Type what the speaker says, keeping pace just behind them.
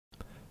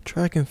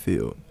Track and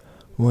field,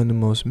 one of the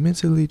most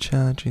mentally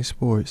challenging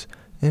sports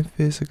and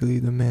physically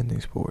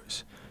demanding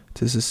sports.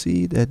 To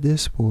succeed at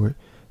this sport,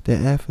 the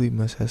athlete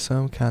must have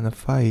some kind of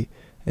fight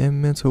and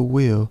mental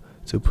will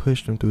to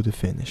push them through the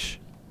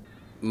finish.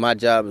 My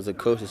job as a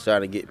coach is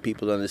trying to get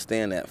people to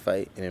understand that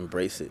fight and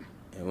embrace it.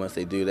 And once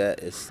they do that,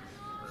 it's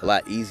a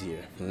lot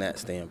easier from that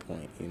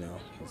standpoint.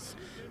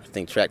 I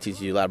think track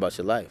teaches you a lot about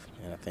your life,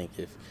 and I think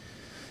if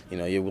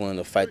you're willing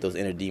to fight those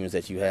inner demons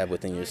that you have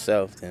within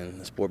yourself, then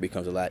the sport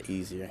becomes a lot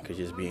easier because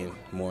you're just being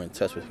more in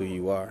touch with who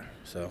you are.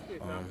 So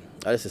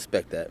I just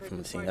expect that from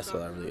the team. That's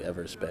all I really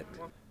ever expect.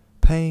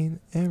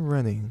 Pain and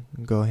running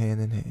go hand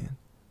in hand.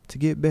 To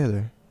get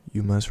better,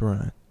 you must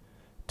run.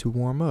 To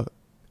warm up,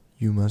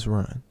 you must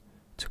run.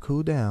 To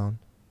cool down,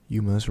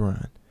 you must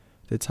run.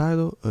 The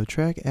title of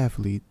track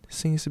athlete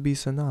seems to be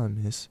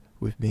synonymous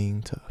with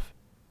being tough.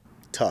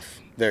 Tough,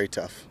 very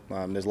tough.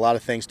 There's a lot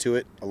of things to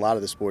it. A lot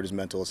of the sport is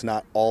mental. It's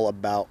not all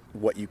about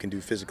what you can do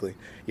physically.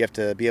 You have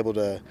to be able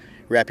to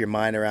wrap your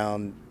mind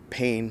around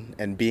pain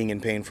and being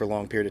in pain for a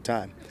long period of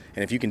time.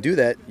 And if you can do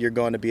that, you're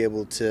going to be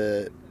able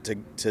to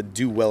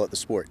do well at the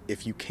sport.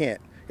 If you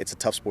can't, it's a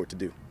tough sport to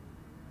do.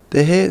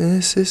 The head and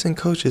assistant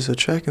coaches of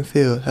track and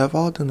field have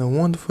all done a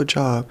wonderful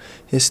job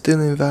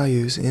instilling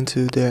values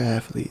into their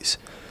athletes.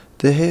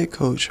 The head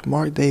coach,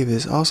 Mark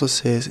Davis, also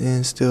says it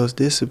instills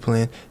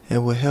discipline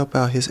and will help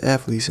out his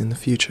athletes in the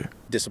future.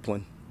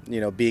 Discipline,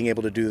 being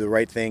able to do the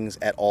right things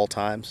at all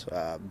times,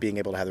 being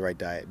able to have the right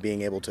diet,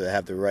 being able to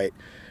have the right,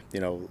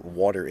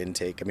 water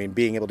intake.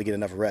 Being able to get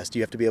enough rest.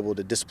 You have to be able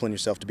to discipline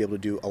yourself to be able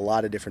to do a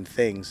lot of different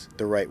things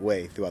the right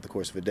way throughout the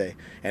course of a day.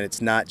 And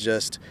it's not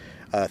just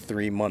a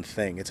 3-month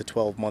thing. It's a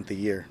 12-month a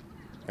year.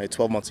 Right?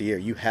 12 months a year.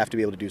 You have to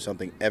be able to do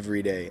something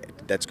every day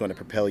that's going to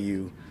propel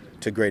you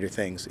to greater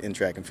things in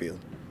track and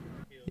field.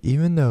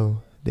 Even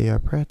though they are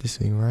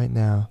practicing right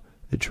now,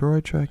 the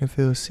Troy track and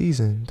field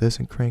season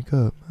doesn't crank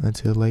up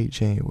until late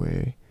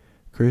January.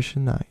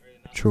 Christian Knight,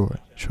 Troy,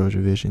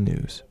 TrojanVision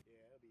News.